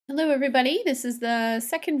Hello everybody, this is the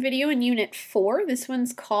second video in Unit 4. This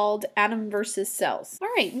one's called Atom versus Cells.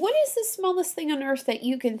 Alright, what is the smallest thing on Earth that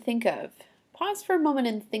you can think of? Pause for a moment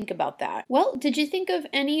and think about that. Well, did you think of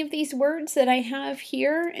any of these words that I have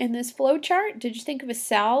here in this flowchart? Did you think of a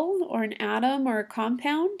cell or an atom or a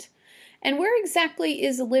compound? And where exactly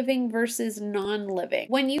is living versus non-living?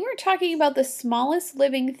 When you are talking about the smallest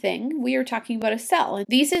living thing, we are talking about a cell. And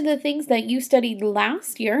these are the things that you studied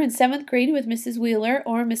last year in 7th grade with Mrs. Wheeler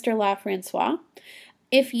or Mr. LaFrancois.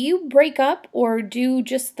 If you break up or do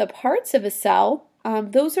just the parts of a cell,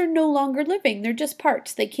 those are no longer living. They're just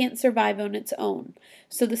parts. They can't survive on its own.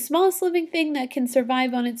 So the smallest living thing that can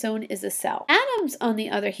survive on its own is a cell. Atoms, on the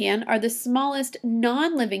other hand, are the smallest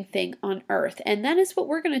non-living thing on Earth, and that is what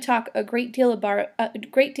we're going to talk a great deal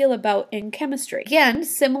about in chemistry. Again,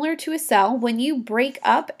 similar to a cell, when you break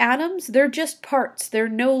up atoms, they're just parts. They're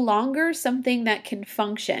no longer something that can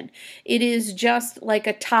function. It is just like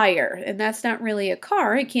a tire, and that's not really a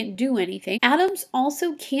car. It can't do anything. Atoms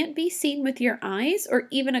also can't be seen with your eyes or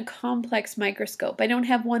even a complex microscope. I don't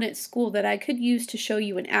have one at school that I could use to show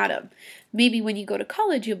you an atom. Maybe when you go to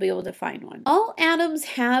college you'll be able to find one. All atoms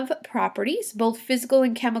have properties, both physical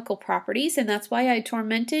and chemical properties, and that's why I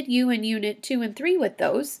tormented you in Unit 2 and 3 with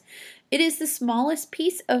those. It is the smallest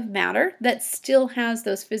piece of matter that still has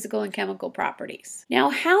those physical and chemical properties. Now,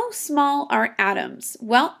 how small are atoms?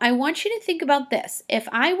 Well, I want you to think about this. If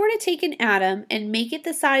I were to take an atom and make it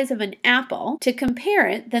the size of an apple to compare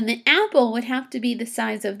it, then the apple would have to be the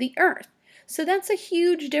size of the Earth. So that's a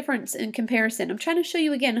huge difference in comparison. I'm trying to show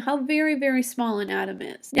you again how very, very small an atom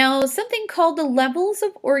is. Now, something called the levels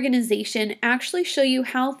of organization actually show you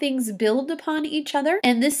how things build upon each other.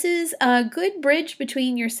 And this is a good bridge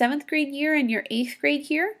between your 7th grade year and your 8th grade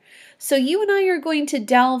year. So you and I are going to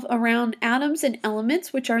delve around atoms and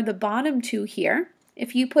elements, which are the bottom two here.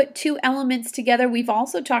 If you put two elements together, we've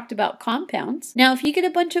also talked about compounds. Now, if you get a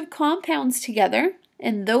bunch of compounds together,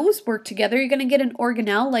 and those work together, you're going to get an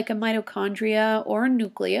organelle like a mitochondria or a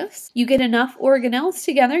nucleus. You get enough organelles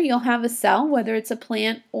together, you'll have a cell, whether it's a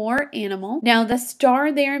plant or animal. Now the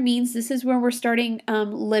star there means this is where we're starting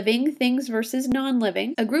living things versus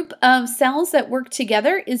non-living. A group of cells that work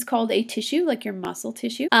together is called a tissue, like your muscle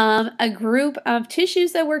tissue. A group of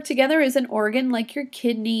tissues that work together is an organ, like your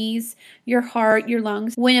kidneys, your heart, your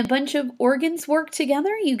lungs. When a bunch of organs work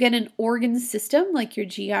together, you get an organ system, like your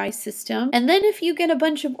GI system. And then if you get a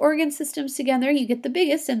bunch of organ systems together, you get the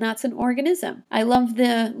biggest, and that's an organism. I love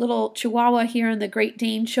the little Chihuahua here and the Great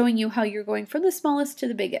Dane showing you how you're going from the smallest to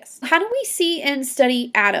the biggest. How do we see and study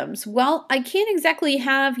atoms? Well, I can't exactly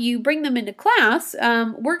have you bring them into class.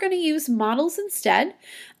 We're going to use models instead.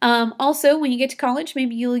 Also, when you get to college,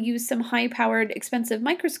 maybe you'll use some high-powered, expensive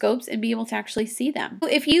microscopes and be able to actually see them.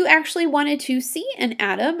 If you actually wanted to see an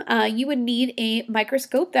atom, you would need a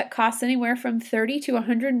microscope that costs anywhere from $30,000 to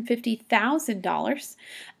 $150,000.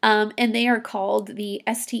 And they are called the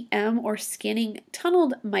STM or scanning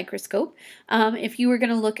tunneled microscope if you were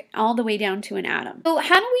going to look all the way down to an atom. So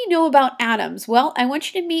how do we know about atoms? Well, I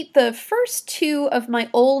want you to meet the first two of my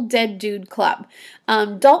old dead dude club.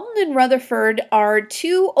 Dalton and Rutherford are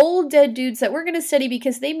two old dead dudes that we're going to study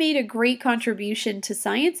because they made a great contribution to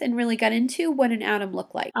science and really got into what an atom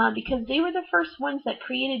looked like. Because they were the first ones that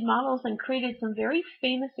created models and created some very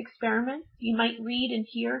famous experiments. You might read and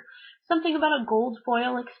hear something about a gold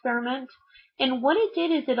foil experiment. And what it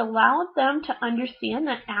did is it allowed them to understand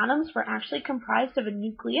that atoms were actually comprised of a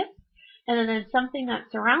nucleus and then something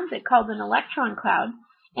that surrounds it called an electron cloud.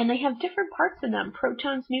 And they have different parts in them,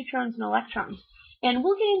 protons, neutrons, and electrons. And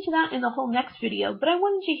we'll get into that in the whole next video, but I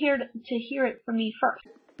wanted you to hear it from me first.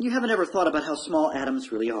 You haven't ever thought about how small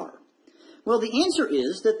atoms really are. Well, the answer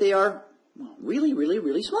is that they are really, really,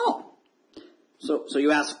 really small. So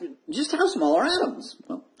you ask, just how small are atoms?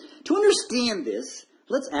 Well, to understand this,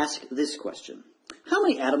 let's ask this question. How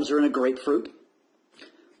many atoms are in a grapefruit?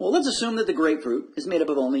 Well, let's assume that the grapefruit is made up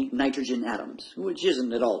of only nitrogen atoms, which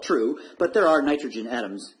isn't at all true, but there are nitrogen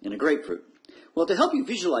atoms in a grapefruit. Well, to help you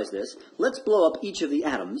visualize this, let's blow up each of the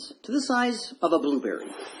atoms to the size of a blueberry.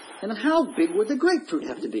 And then how big would the grapefruit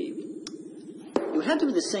have to be? It would have to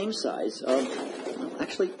be the same size of, well,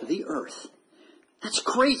 actually, the Earth. That's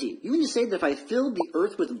crazy. You mean to say that if I filled the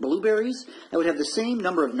Earth with blueberries, I would have the same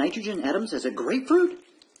number of nitrogen atoms as a grapefruit?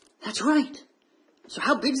 That's right. So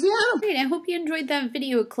how big's the atom? Great, I hope you enjoyed that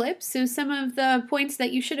video clip. So some of the points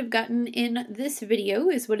that you should have gotten in this video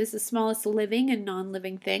is what is the smallest living and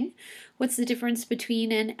non-living thing, what's the difference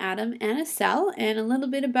between an atom and a cell, and a little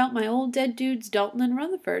bit about my old dead dudes Dalton and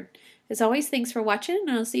Rutherford. As always, thanks for watching,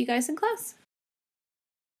 and I'll see you guys in class.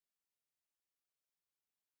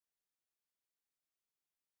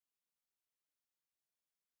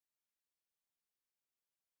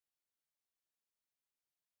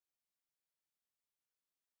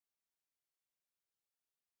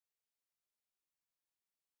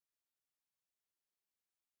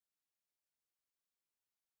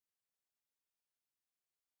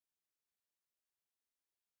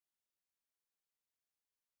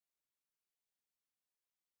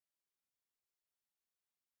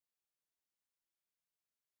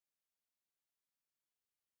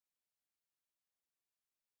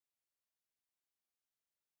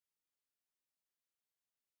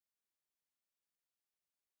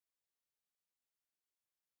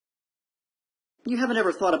 You haven't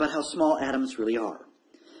ever thought about how small atoms really are.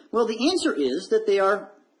 Well, the answer is that they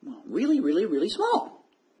are really, really, really small.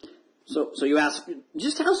 So you ask,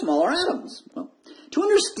 just how small are atoms? Well, to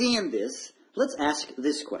understand this, let's ask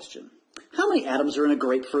this question. How many atoms are in a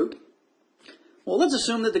grapefruit? Well, let's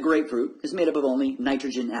assume that the grapefruit is made up of only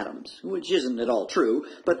nitrogen atoms, which isn't at all true,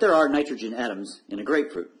 but there are nitrogen atoms in a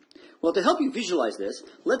grapefruit. Well, to help you visualize this,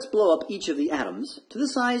 let's blow up each of the atoms to the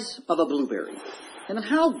size of a blueberry. And then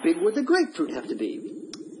how big would the grapefruit have to be?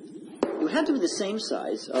 It would have to be the same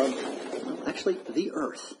size of, well, actually, the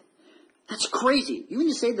Earth. That's crazy. You mean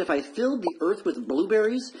to say that if I filled the Earth with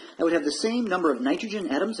blueberries, I would have the same number of nitrogen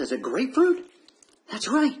atoms as a grapefruit? That's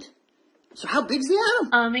right. So how big's the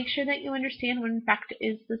atom? Make sure that you understand what in fact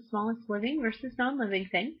is the smallest living versus non-living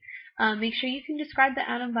thing. Make sure you can describe the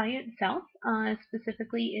atom by itself,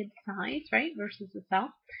 specifically its size, right, versus the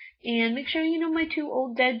cell. And make sure you know my two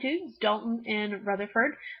old dead dudes, Dalton and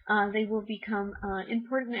Rutherford. They will become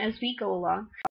important as we go along.